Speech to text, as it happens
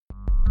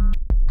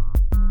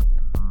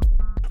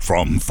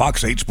From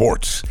Fox 8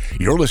 Sports,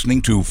 you're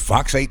listening to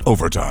Fox 8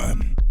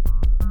 Overtime.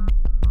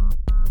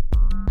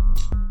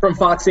 From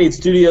Fox 8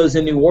 Studios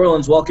in New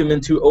Orleans, welcome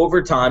into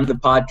Overtime, the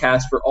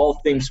podcast for all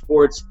things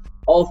sports,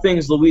 all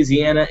things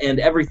Louisiana,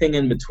 and everything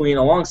in between.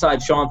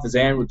 Alongside Sean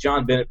Fazan with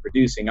John Bennett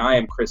producing, I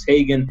am Chris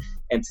Hagan,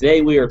 and today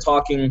we are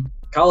talking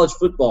college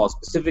football,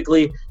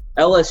 specifically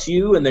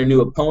LSU and their new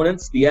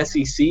opponents, the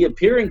SEC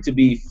appearing to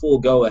be full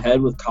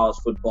go-ahead with college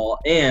football,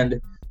 and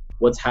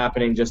what's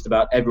happening just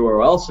about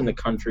everywhere else in the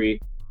country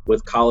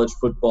with college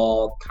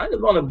football kind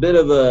of on a bit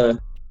of a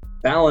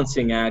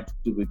balancing act.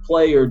 Do we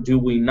play or do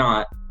we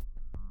not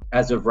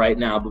as of right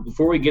now? But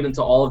before we get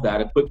into all of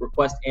that, a quick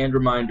request and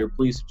reminder,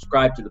 please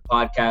subscribe to the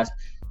podcast,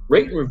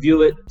 rate and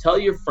review it, tell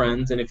your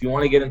friends, and if you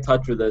want to get in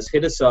touch with us,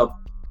 hit us up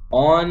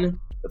on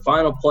the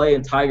Final Play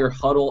and Tiger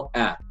Huddle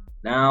app.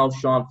 Now,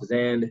 Sean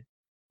Fazan,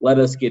 let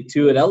us get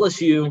to it.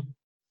 LSU,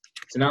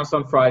 it's announced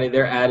on Friday,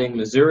 they're adding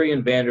Missouri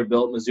and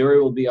Vanderbilt. Missouri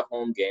will be a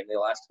home game. They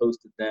last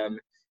hosted them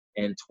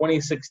in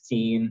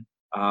 2016,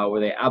 where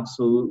they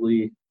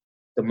absolutely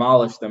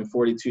demolished them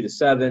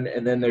 42-7.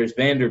 And then there's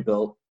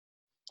Vanderbilt.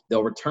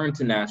 They'll return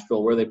to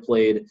Nashville, where they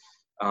played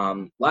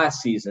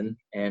last season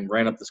and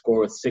ran up the score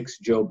with 6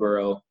 Joe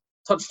Burrow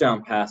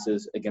touchdown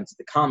passes against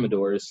the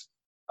Commodores.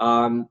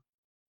 Talk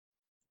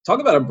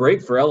about a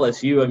break for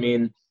LSU. I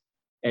mean,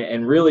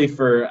 and really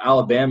for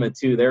Alabama,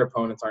 too, their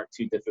opponents aren't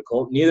too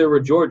difficult. Neither were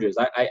Georgia's.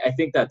 I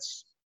think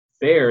that's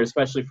fair,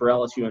 especially for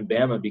LSU and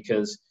Bama,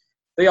 because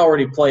they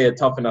already play a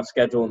tough enough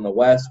schedule in the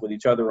West with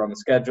each other on the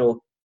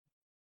schedule.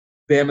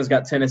 Bama's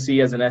got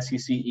Tennessee as an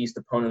SEC East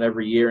opponent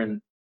every year, and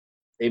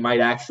they might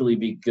actually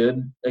be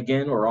good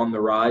again or on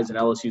the rise. And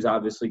LSU's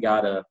obviously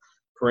got a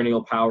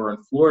perennial power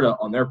in Florida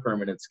on their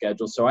permanent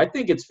schedule. So I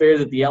think it's fair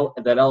that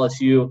that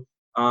LSU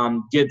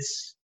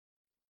gets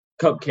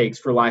cupcakes,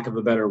 for lack of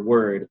a better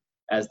word,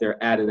 as their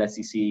added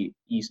SEC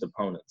East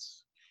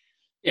opponents.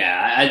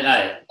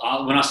 Yeah,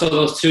 I when I saw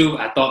those two,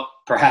 I thought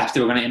perhaps they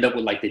were going to end up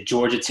with like the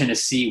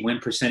Georgia-Tennessee win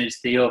percentage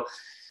deal,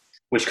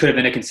 which could have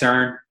been a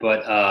concern,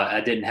 but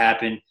that didn't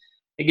happen.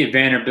 They get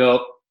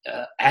Vanderbilt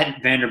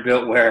at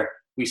Vanderbilt, where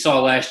we saw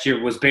last year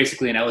was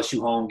basically an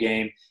LSU home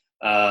game.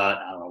 I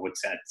don't know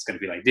what's that it's going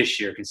to be like this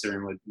year,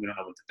 considering we don't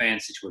know what the fan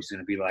situation is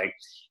going to be like.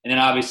 And then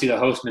obviously the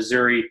host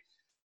Missouri.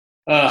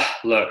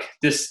 Look,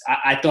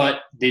 I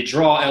thought the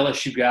draw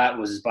LSU got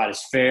was about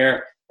as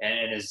fair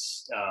and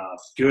as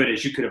good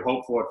as you could have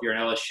hoped for if you're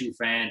an LSU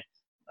fan.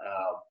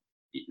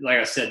 Like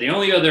I said, the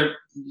only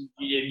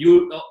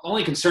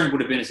concern would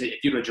have been is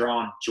if you'd have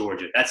drawn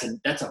Georgia. That's a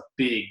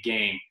big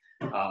game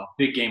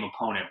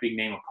opponent, big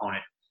name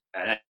opponent.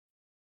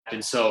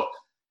 And so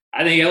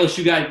I think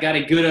LSU got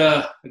a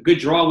good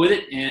draw with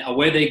it, and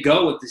away they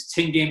go with this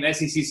 10-game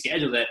SEC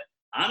schedule that,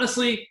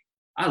 honestly,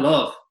 I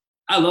love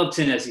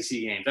 10 SEC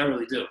games. I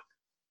really do.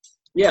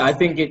 Yeah, I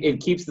think it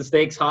keeps the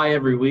stakes high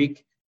every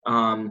week.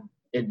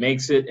 It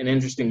makes it an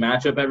interesting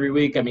matchup every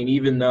week. I mean,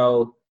 even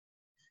though,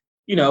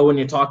 when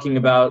you're talking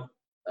about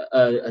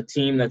a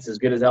team that's as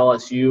good as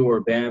LSU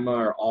or Bama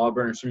or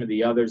Auburn or some of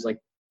the others, like,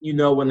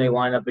 when they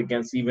line up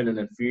against even an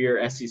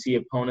inferior SEC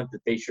opponent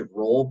that they should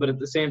roll. But at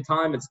the same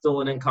time, it's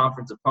still an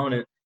in-conference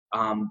opponent.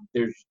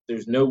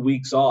 There's no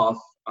weeks off,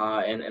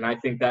 and I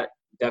think that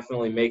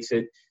definitely makes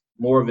it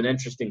more of an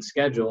interesting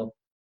schedule.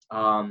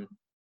 And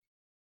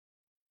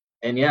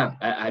yeah,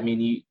 I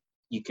mean,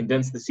 you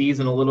condense the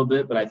season a little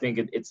bit, but I think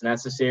it's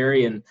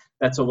necessary, and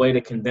that's a way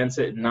to condense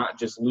it and not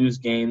just lose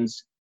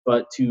games,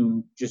 but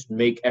to just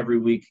make every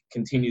week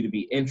continue to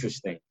be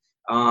interesting.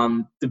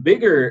 The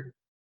bigger,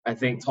 I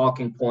think,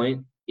 talking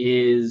point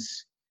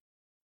is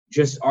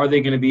just, are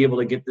they going to be able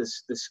to get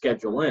this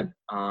schedule in?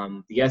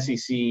 The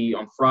SEC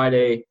on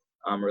Friday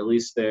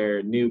released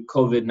their new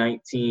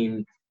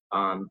COVID-19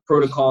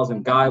 protocols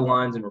and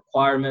guidelines and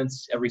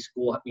requirements. Every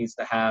school needs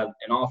to have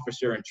an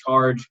officer in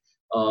charge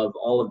of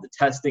all of the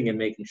testing and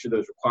making sure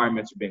those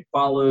requirements are being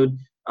followed.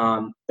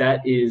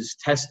 That is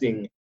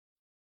testing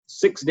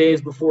 6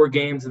 days before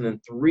games and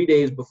then 3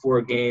 days before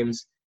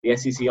games. The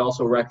SEC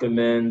also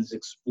recommends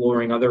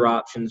exploring other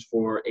options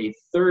for a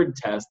third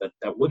test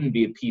that wouldn't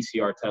be a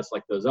PCR test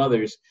like those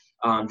others,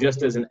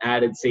 just as an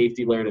added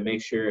safety layer to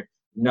make sure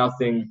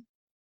nothing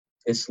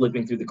is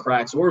slipping through the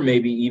cracks, or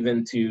maybe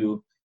even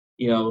to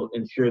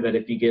ensure that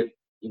if you get,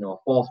 a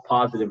false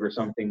positive or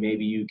something,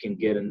 maybe you can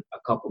get a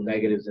couple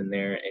negatives in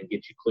there and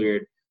get you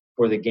cleared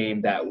for the game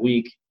that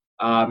week.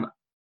 I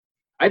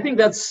think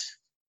that's,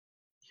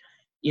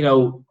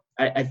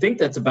 I think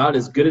that's about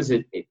as good as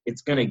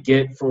it's going to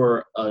get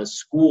for a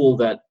school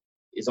that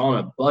is on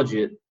a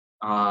budget.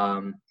 I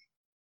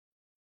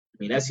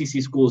mean,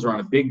 SEC schools are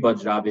on a big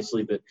budget,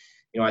 obviously, but,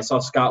 I saw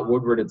Scott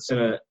Woodward had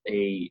sent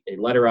a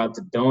letter out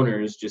to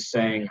donors just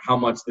saying how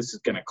much this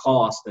is going to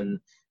cost and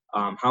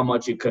how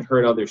much it could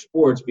hurt other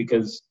sports,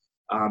 because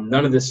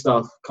none of this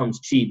stuff comes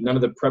cheap. None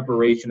of the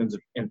preparations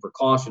and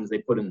precautions they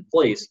put in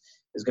place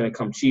is going to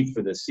come cheap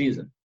for this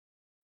season.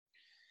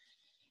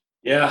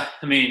 Yeah,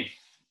 I mean,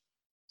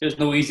 there's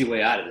no easy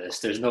way out of this.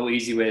 There's no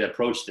easy way to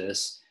approach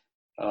this.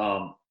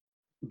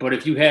 But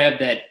if you have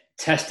that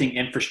testing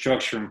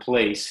infrastructure in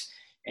place,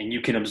 and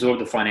you can absorb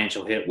the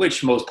financial hit,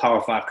 which most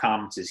Power 5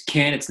 conferences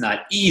can. It's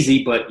not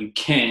easy, but you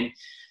can,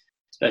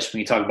 especially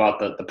when you talk about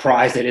the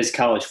prize that is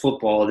college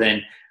football,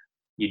 then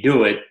you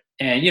do it.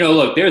 And,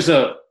 look, there's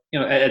at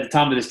the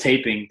time of this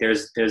taping,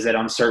 there's that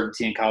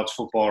uncertainty in college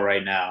football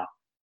right now.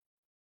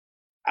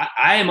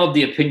 I am of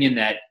the opinion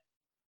that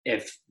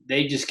if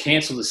they just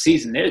cancel the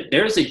season,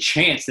 there's a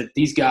chance that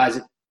these guys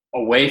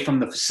away from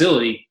the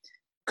facility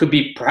could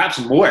be perhaps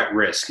more at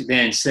risk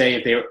than, say,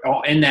 if they're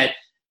in that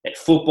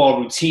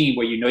football routine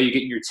where you're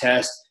getting your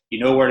test, you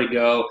know where to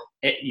go,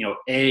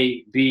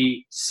 A,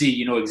 B, C,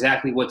 you know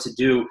exactly what to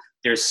do.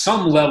 There's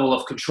some level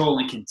of control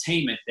and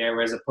containment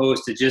there as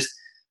opposed to just,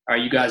 all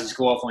right, you guys just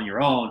go off on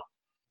your own.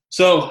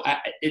 So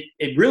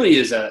it really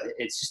is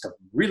it's just a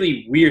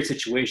really weird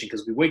situation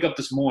because we wake up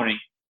this morning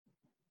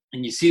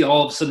and you see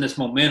all of a sudden this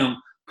momentum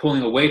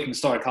pulling away from the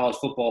start of college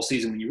football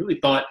season when you really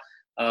thought,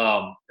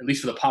 at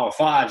least for the Power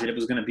Fives, that it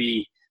was going to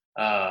be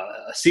a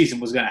season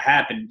was going to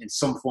happen in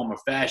some form or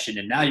fashion.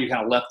 And now you're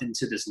kind of left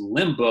into this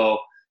limbo.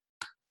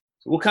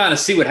 So we'll kind of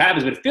see what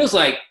happens. But it feels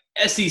like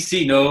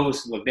SEC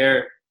knows, look,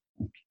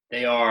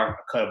 they are a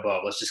cut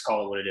above. Let's just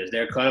call it what it is.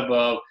 They're a cut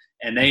above,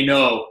 and they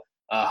know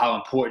how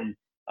important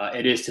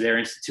it is to their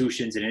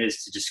institutions and it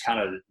is to just kind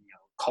of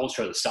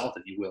culture of the South,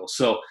 if you will.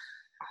 So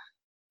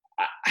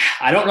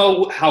I don't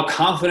know how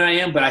confident I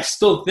am, but I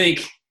still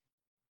think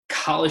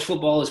college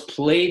football is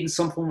played in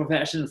some form of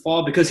fashion in the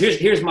fall because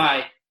here's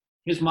my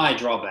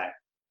drawback.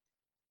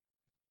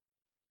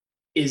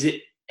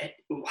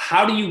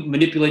 How do you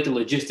manipulate the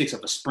logistics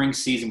of a spring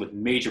season with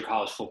major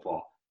college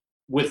football?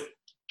 With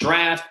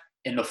draft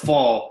in the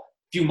fall,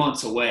 a few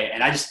months away.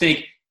 And I just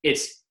think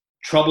it's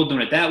trouble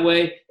doing it that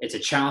way. It's a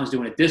challenge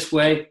doing it this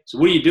way. So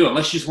what do you do?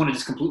 Unless you just want to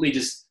just completely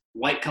just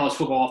wipe college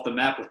football off the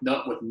map with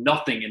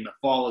nothing in the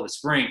fall or the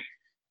spring.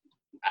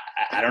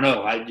 I don't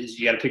know.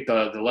 You got to pick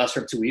the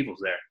lesser of two evils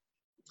there.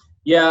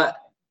 Yeah,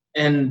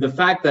 and the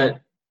fact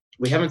that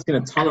we haven't seen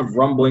a ton of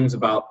rumblings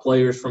about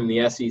players from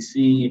the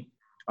SEC,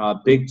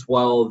 Big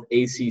 12,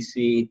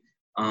 ACC,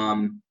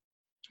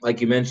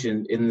 like you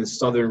mentioned, in the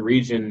southern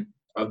region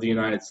of the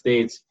United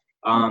States.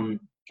 I'm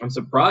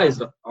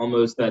surprised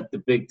almost that the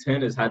Big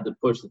Ten has had the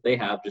push that they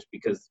have just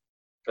because,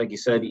 like you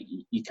said,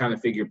 you kind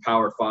of figure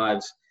Power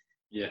Fives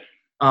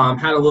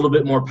had a little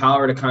bit more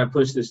power to kind of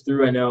push this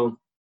through. I know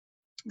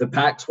the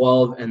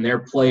Pac-12 and their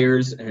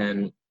players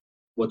and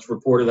what's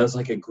reported as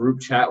like a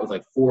group chat with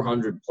like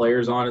 400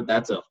 players on it,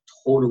 that's a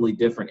totally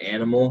different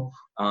animal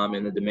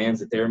in the demands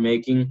that they're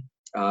making.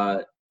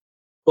 But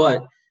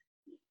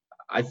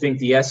I think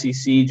the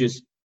SEC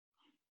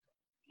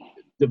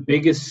the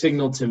biggest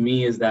signal to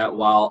me is that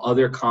while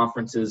other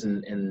conferences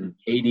and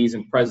ADs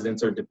and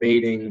presidents are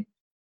debating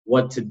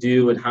what to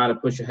do and how to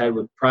push ahead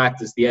with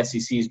practice, the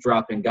SEC is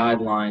dropping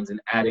guidelines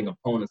and adding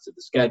opponents to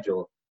the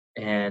schedule.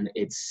 And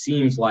it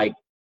seems like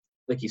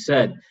you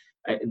said,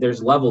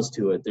 there's levels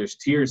to it. There's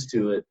tiers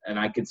to it. And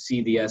I could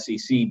see the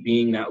SEC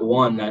being that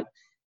one that,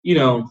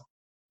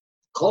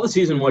 call the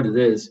season what it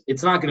is.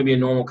 It's not going to be a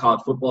normal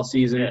college football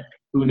season. Yeah.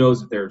 Who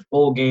knows if there's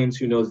bowl games?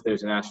 Who knows if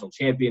there's a national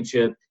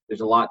championship?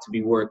 There's a lot to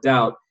be worked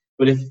out.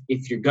 But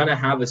if you're going to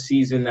have a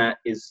season that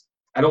is,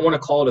 I don't want to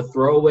call it a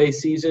throwaway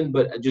season,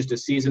 but just a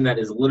season that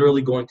is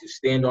literally going to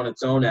stand on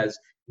its own as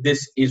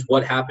this is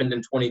what happened in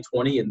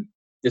 2020 and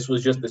this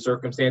was just the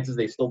circumstances.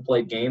 They still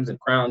played games and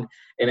crowned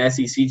an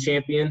SEC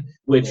champion,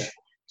 which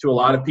to a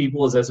lot of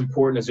people is as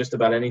important as just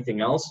about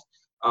anything else.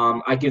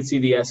 I can see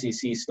the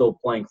SEC still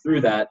playing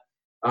through that.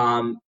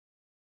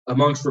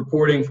 Amongst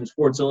reporting from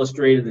Sports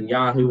Illustrated and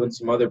Yahoo and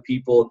some other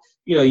people,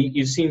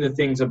 you've seen the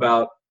things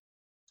about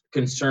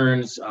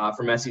concerns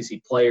from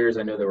SEC players.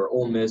 I know there were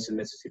Ole Miss and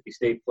Mississippi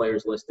State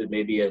players listed,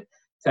 maybe a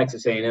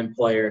Texas A&M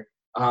player.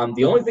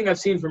 The only thing I've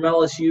seen from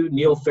LSU,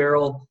 Neil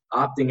Farrell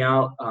opting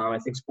out. I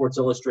think Sports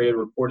Illustrated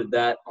reported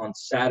that on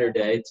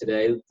Saturday,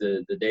 today,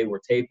 the day we're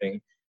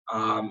taping.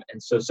 And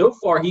so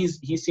far he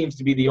seems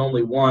to be the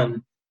only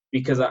one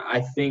because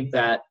I think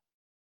that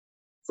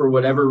for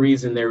whatever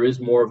reason there is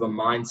more of a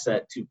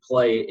mindset to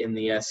play in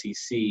the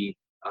SEC.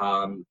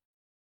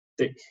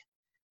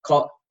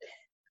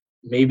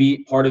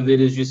 Maybe part of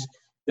it is just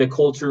the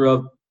culture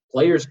of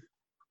players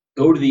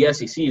go to the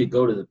SEC to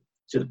go to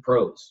the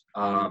pros.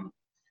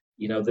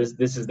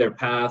 This is their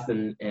path,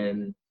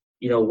 and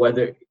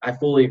whether I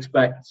fully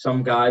expect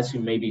some guys who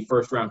may be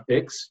first-round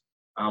picks.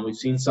 We've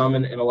seen some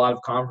in a lot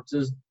of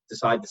conferences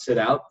decide to sit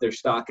out. Their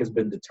stock has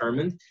been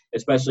determined,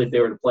 especially if they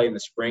were to play in the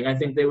spring. I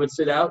think they would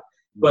sit out.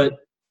 But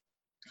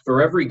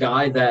for every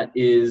guy that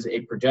is a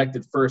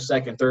projected first,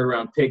 second,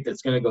 third-round pick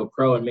that's going to go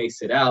pro and may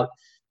sit out,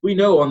 we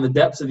know on the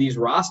depths of these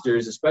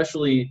rosters,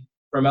 especially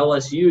from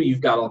LSU,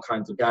 you've got all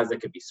kinds of guys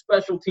that could be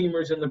special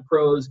teamers in the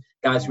pros,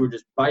 guys who are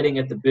just biting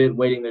at the bit,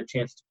 waiting their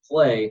chance to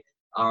play.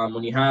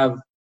 When you have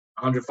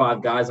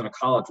 105 guys on a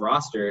college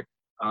roster,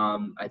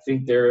 I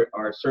think there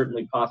are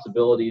certainly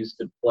possibilities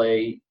to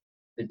play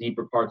the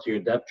deeper parts of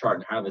your depth chart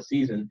and have a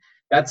season.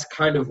 That's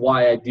kind of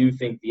why I do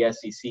think the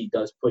SEC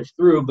does push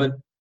through. But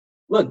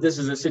look, this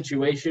is a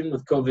situation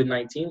with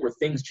COVID-19 where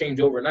things change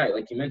overnight.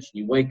 Like you mentioned,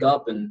 you wake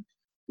up and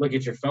look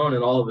at your phone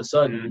and all of a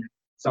sudden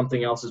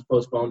something else is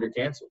postponed or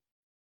canceled.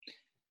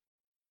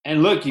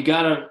 And look, you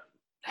got to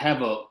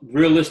have a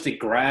realistic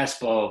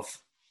grasp of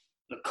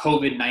the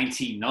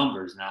COVID-19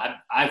 numbers. Now,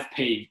 I've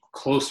paid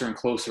closer and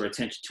closer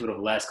attention to it over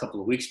the last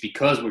couple of weeks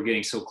because we're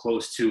getting so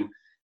close to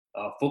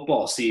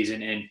football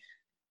season. And,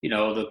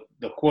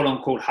 the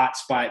quote-unquote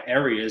hotspot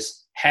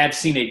areas have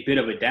seen a bit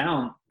of a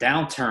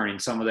downturn in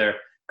some of their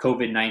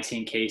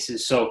COVID-19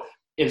 cases. So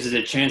if there's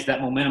a chance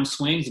that momentum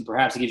swings and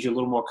perhaps it gives you a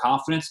little more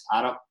confidence,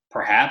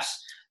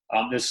 perhaps.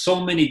 There's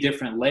so many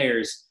different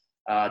layers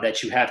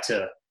that you have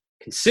to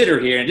consider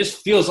here. And it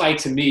just feels like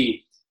to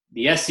me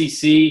the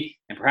SEC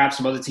and perhaps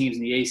some other teams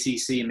in the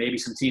ACC and maybe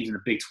some teams in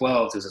the Big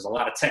 12, because there's a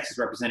lot of Texas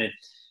represented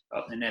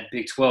in that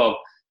Big 12,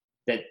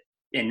 that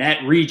in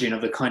that region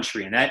of the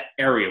country, in that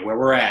area where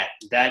we're at,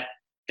 that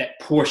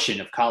portion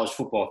of college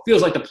football, it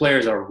feels like the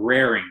players are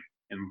raring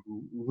and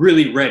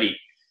really ready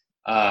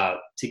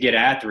to get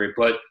after it.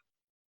 But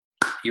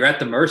you're at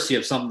the mercy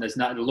of something that's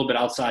not a little bit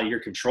outside of your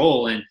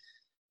control. And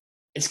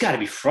it's got to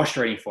be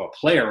frustrating for a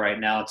player right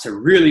now to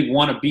really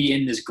want to be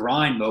in this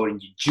grind mode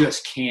and you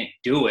just can't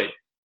do it.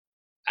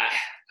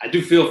 I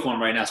do feel for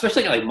him right now,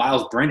 especially like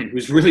Miles Brennan,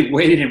 who's really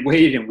waited and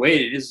waited and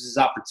waited. This is his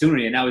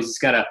opportunity, and now he's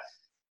just got to,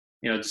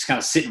 just kind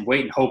of sit and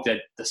wait and hope that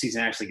the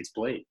season actually gets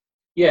played.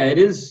 Yeah, it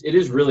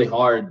is really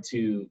hard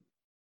to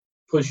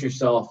push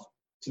yourself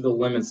to the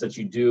limits that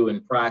you do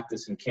in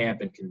practice and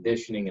camp and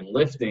conditioning and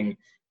lifting,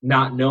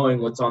 not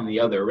knowing what's on the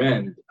other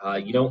end.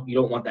 You don't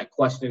want that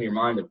question in your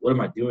mind of what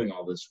am I doing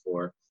all this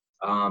for?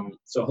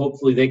 So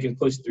hopefully they can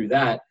push through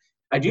that.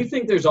 I do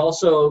think there's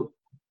also,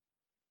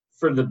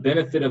 for the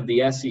benefit of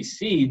the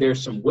SEC,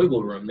 there's some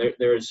wiggle room.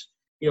 There's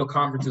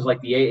conferences like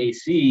the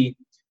AAC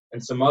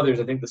and some others,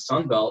 I think the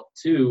Sun Belt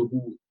too,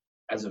 who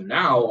as of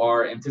now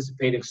are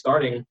anticipating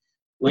starting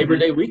Labor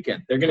Day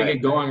weekend. They're going to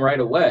get going right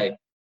away.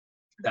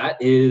 That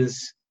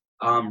is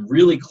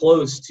really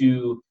close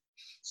to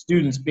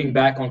students being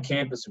back on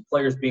campus and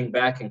players being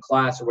back in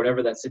class or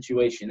whatever that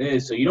situation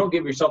is. So you don't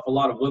give yourself a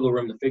lot of wiggle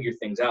room to figure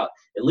things out.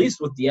 At least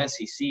with the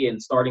SEC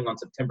and starting on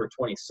September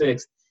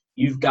 26th,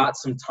 you've got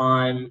some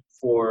time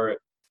for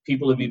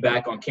people to be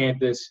back on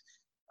campus,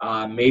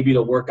 maybe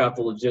to work out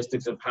the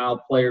logistics of how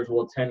players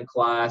will attend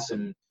class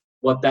and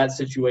what that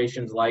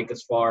situation's like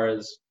as far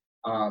as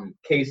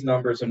case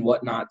numbers and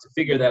whatnot, to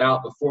figure that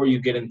out before you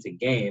get into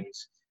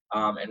games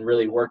and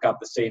really work out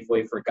the safe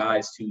way for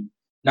guys to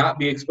not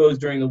be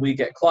exposed during the week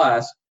at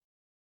class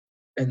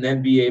and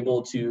then be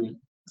able to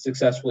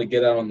successfully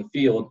get out on the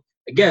field.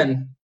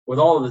 Again, with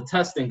all of the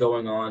testing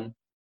going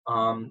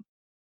on,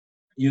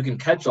 you can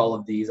catch all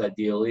of these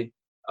ideally.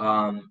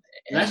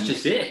 That's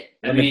just it.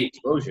 I mean,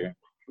 exposure.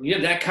 When you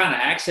have that kind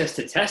of access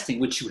to testing,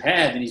 which you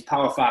have in these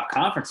Power 5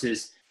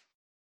 conferences,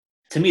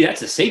 to me,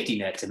 that's a safety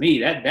net. To me,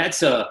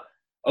 that's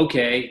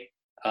okay.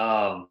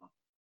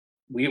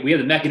 We have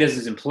the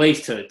mechanisms in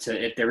place to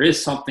if there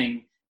is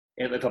something,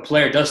 if a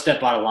player does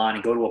step out of line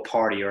and go to a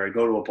party or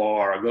go to a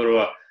bar or go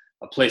to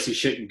a place he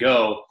shouldn't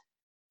go,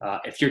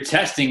 if you're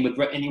testing with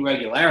any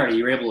regularity,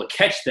 you're able to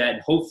catch that,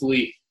 and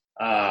hopefully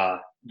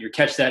you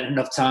catch that in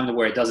enough time to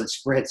where it doesn't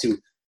spread to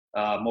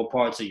more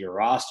parts of your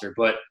roster.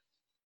 But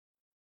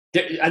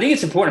I think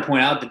it's important to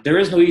point out that there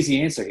is no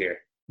easy answer here.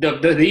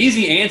 The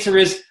easy answer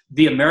is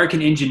the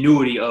American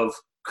ingenuity of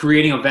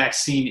creating a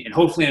vaccine, and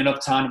hopefully in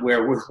enough time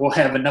where we'll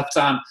have enough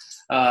time,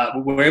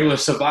 we're able to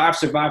survive,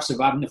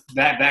 and the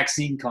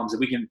vaccine comes and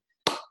we can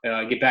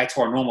get back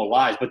to our normal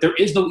lives. But there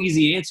is no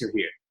easy answer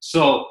here.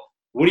 So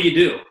what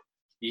do?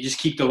 You just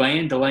keep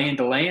delaying,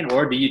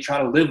 or do you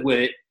try to live with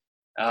it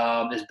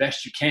as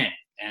best you can?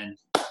 And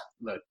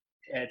look,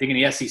 I think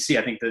in the SEC,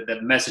 I think the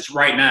message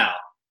right now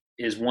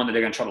is one that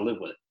they're going to try to live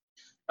with it.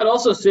 I'd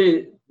also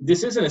say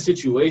this isn't a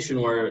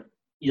situation where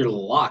you're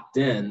locked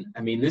in.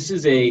 I mean, this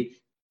is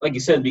like you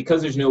said,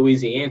 because there's no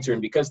easy answer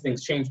and because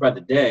things change by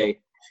the day,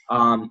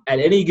 at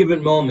any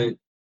given moment,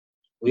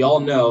 we all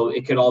know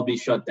it could all be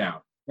shut down.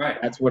 Right.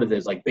 That's what it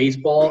is. Like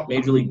baseball,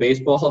 Major League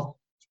Baseball,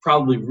 is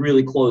probably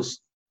really close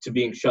to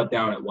being shut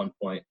down at one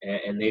point,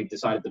 and they've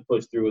decided to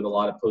push through with a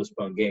lot of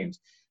postponed games.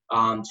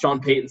 Sean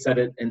Payton said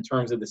it in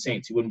terms of the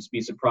Saints. He wouldn't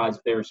be surprised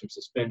if there were some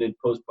suspended,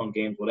 postponed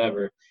games,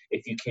 whatever,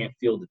 if you can't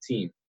field the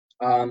team.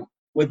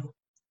 With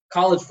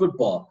college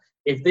football,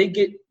 if they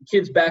get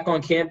kids back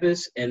on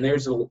campus and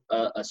there's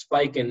a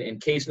spike in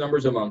case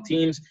numbers among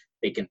teams,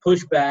 they can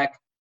push back,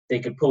 they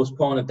can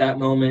postpone at that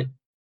moment.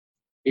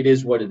 It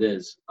is what it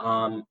is.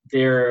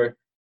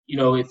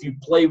 If you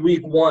play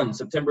week 1,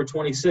 September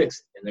 26th,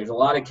 and there's a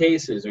lot of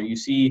cases, or you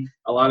see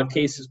a lot of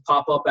cases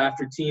pop up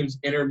after teams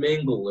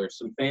intermingle or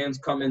some fans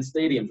come in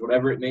stadiums,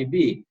 whatever it may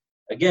be,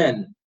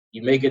 again,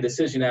 you make a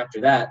decision after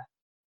that.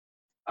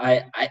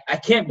 I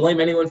can't blame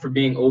anyone for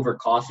being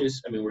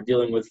overcautious. I mean, we're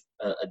dealing with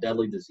a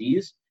deadly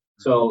disease.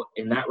 So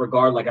in that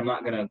regard, I'm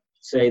not going to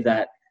say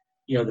that,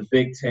 the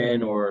Big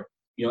Ten or,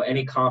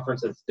 any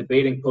conference that's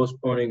debating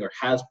postponing or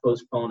has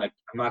postponed, I'm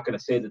not going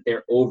to say that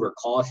they're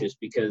overcautious,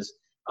 because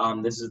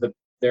this is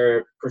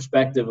their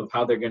perspective of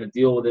how they're going to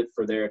deal with it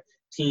for their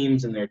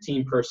teams and their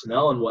team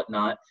personnel and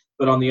whatnot.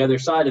 But on the other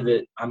side of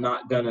it, I'm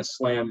not going to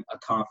slam a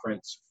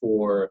conference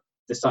for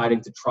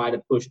deciding to try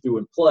to push through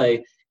and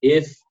play.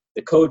 If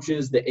the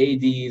coaches, the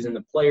ADs, and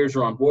the players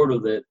are on board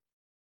with it,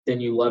 then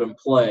you let them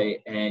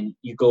play and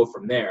you go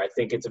from there. I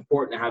think it's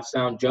important to have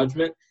sound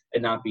judgment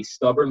and not be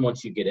stubborn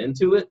once you get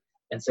into it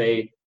and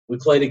say, we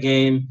played a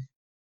game,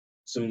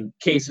 some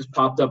cases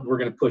popped up, we're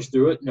going to push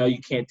through it. No, you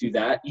can't do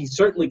that. You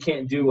certainly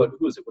can't do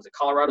was it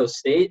Colorado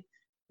State,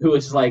 who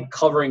is like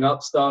covering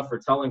up stuff or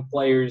telling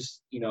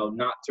players,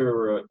 not to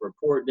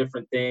report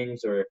different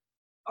things or,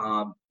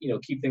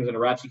 keep things under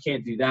wraps. You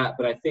can't do that.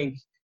 But I think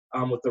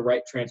with the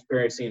right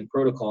transparency and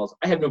protocols,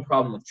 I have no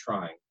problem with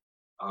trying.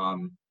 I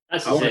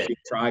want to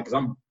try because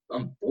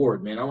I'm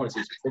bored, man. I want to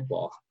see some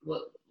football.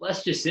 Well,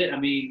 that's just it. I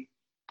mean,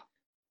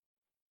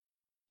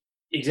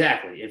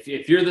 exactly.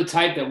 If you're the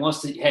type that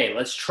wants to, hey,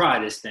 let's try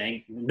this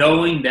thing,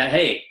 knowing that,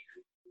 hey,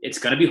 it's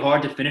going to be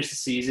hard to finish the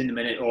season in a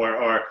minute,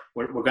 or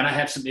we're going to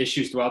have some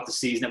issues throughout the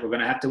season that we're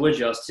going to have to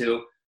adjust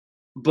to,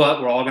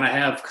 but we're all going to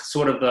have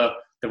sort of the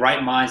right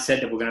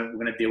mindset that we're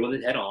going to deal with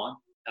it head on.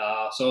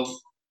 So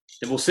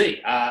we'll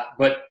see.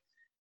 But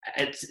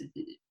it's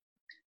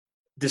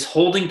this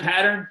holding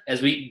pattern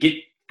as we get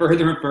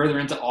further and further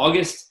into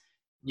August.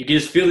 You can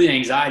just feel the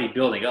anxiety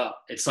building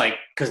up. It's like,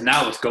 because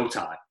now it's go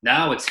time.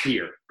 Now it's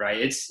here, right?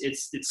 It's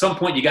at some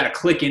point you got to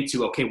click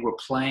into, okay, we're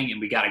playing and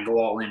we got to go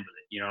all in with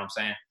it. You know what I'm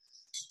saying?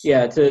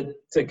 Yeah, to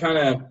kind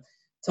of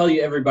tell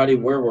you everybody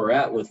where we're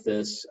at with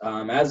this.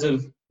 As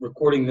of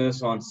recording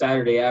this on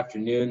Saturday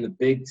afternoon, the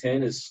Big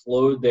Ten has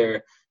slowed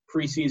their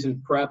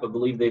preseason prep. I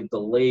believe they've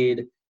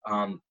delayed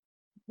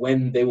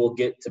when they will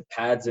get to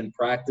pads in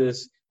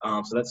practice.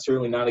 So that's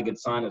certainly not a good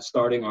sign of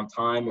starting on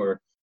time or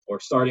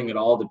starting at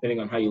all,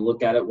 depending on how you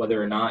look at it,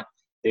 whether or not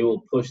they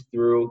will push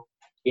through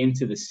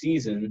into the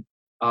season.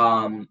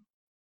 The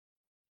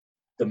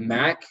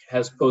MAC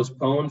has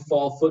postponed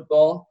fall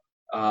football.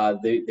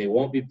 They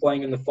won't be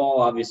playing in the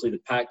fall. Obviously,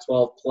 the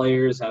Pac-12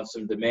 players have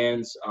some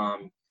demands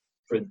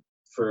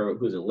for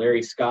who's it,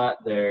 Larry Scott,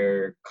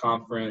 their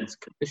conference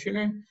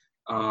commissioner.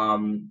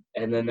 And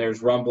then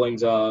there's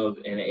rumblings of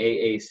an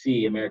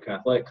AAC, American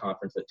Athletic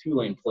Conference, that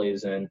Tulane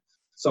plays in,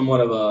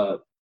 somewhat of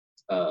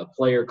a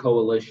player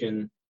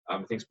coalition.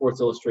 I think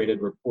Sports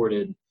Illustrated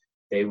reported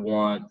they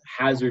want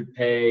hazard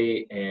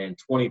pay and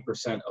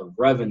 20% of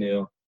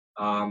revenue.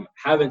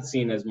 Haven't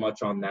seen as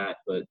much on that,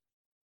 but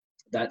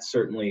that's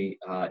certainly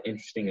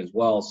interesting as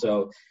well.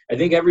 So I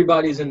think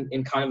everybody's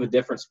in kind of a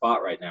different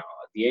spot right now.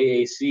 The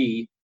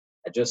AAC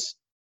just,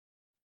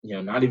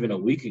 not even a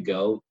week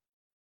ago,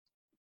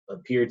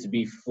 appeared to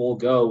be full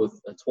go with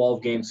a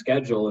 12-game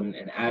schedule and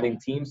adding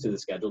teams to the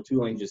schedule.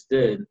 Tulane just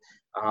did.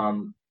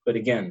 But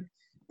again,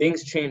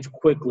 things change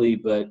quickly,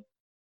 but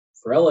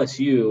for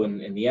LSU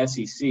and the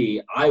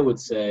SEC, I would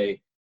say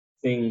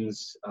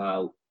things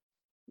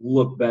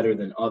look better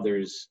than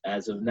others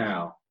as of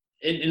now.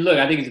 And look,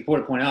 I think it's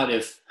important to point out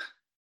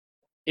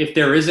if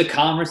there is a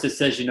conference that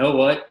says, you know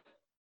what,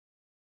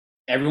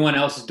 everyone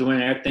else is doing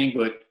their thing,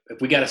 but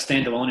if we got to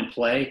stand alone and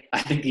play,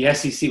 I think the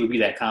SEC would be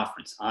that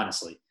conference,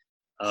 honestly,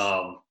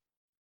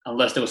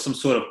 unless there was some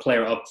sort of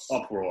player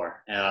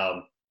uproar,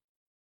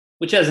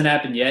 which hasn't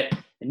happened yet.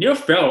 And Neil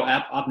Farrell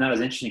opting out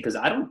is interesting because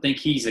I don't think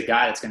he's a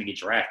guy that's going to get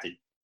drafted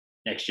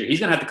next year. He's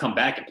going to have to come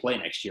back and play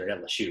next year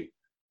at LSU.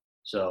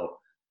 So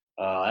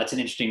that's an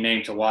interesting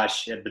name to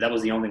watch. But that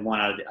was the only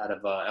one out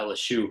of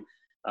LSU.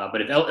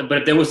 But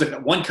if there was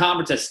one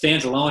conference that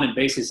stands alone and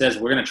basically says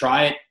we're going to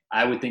try it,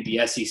 I would think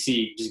the SEC,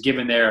 just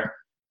given their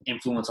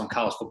influence on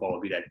college football,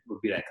 would be that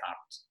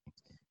conference.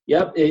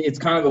 Yep, it's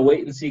kind of a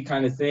wait and see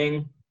kind of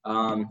thing.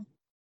 I'm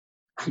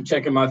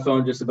checking my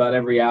phone just about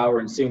every hour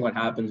and seeing what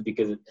happens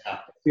because it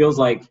feels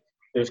like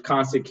there's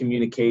constant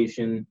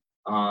communication.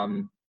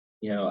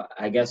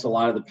 I guess a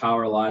lot of the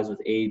power lies with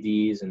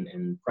ADs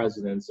and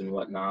presidents and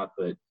whatnot,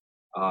 but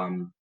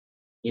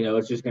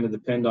it's just going to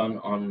depend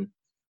on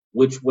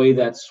which way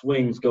that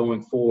swings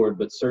going forward.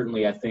 But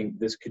certainly I think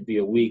this could be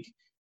a week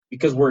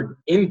because we're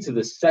into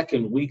the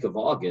second week of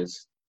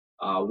August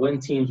when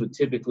teams would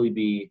typically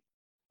be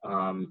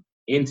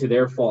into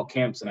their fall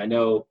camps. And I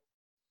know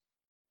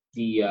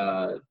the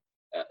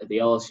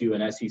LSU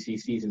and SEC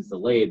season's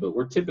delayed, but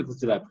we're typically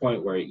to that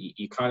point where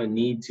you kind of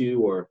need to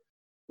or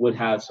would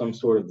have some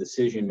sort of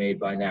decision made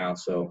by now.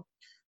 So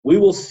we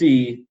will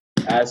see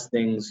as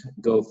things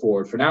go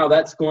forward. For now,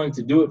 that's going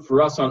to do it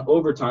for us on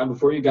Overtime.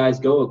 Before you guys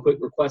go, a quick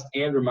request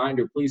and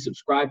reminder, please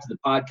subscribe to the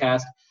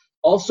podcast.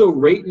 Also,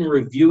 rate and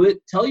review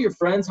it. Tell your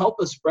friends. Help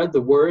us spread the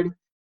word.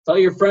 Tell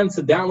your friends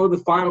to download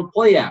the Final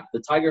Play app, the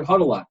Tiger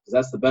Huddle app, because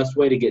that's the best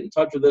way to get in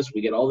touch with us.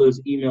 We get all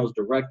those emails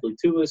directly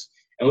to us,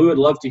 and we would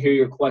love to hear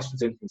your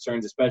questions and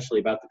concerns, especially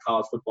about the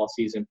college football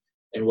season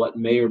and what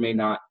may or may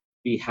not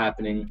be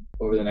happening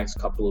over the next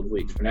couple of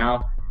weeks. For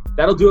now,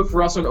 that'll do it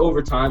for us on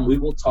Overtime. We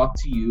will talk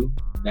to you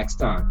next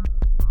time.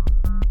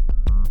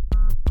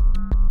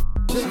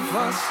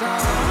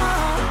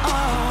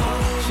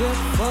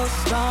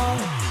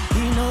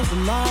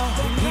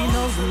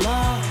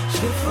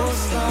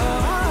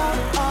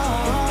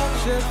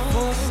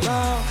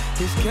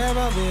 His care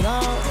of it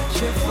all,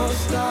 shit for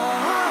star.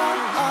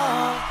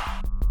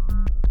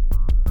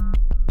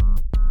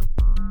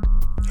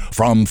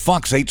 From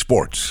Fox 8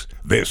 Sports,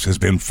 this has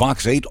been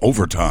Fox 8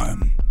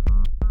 Overtime.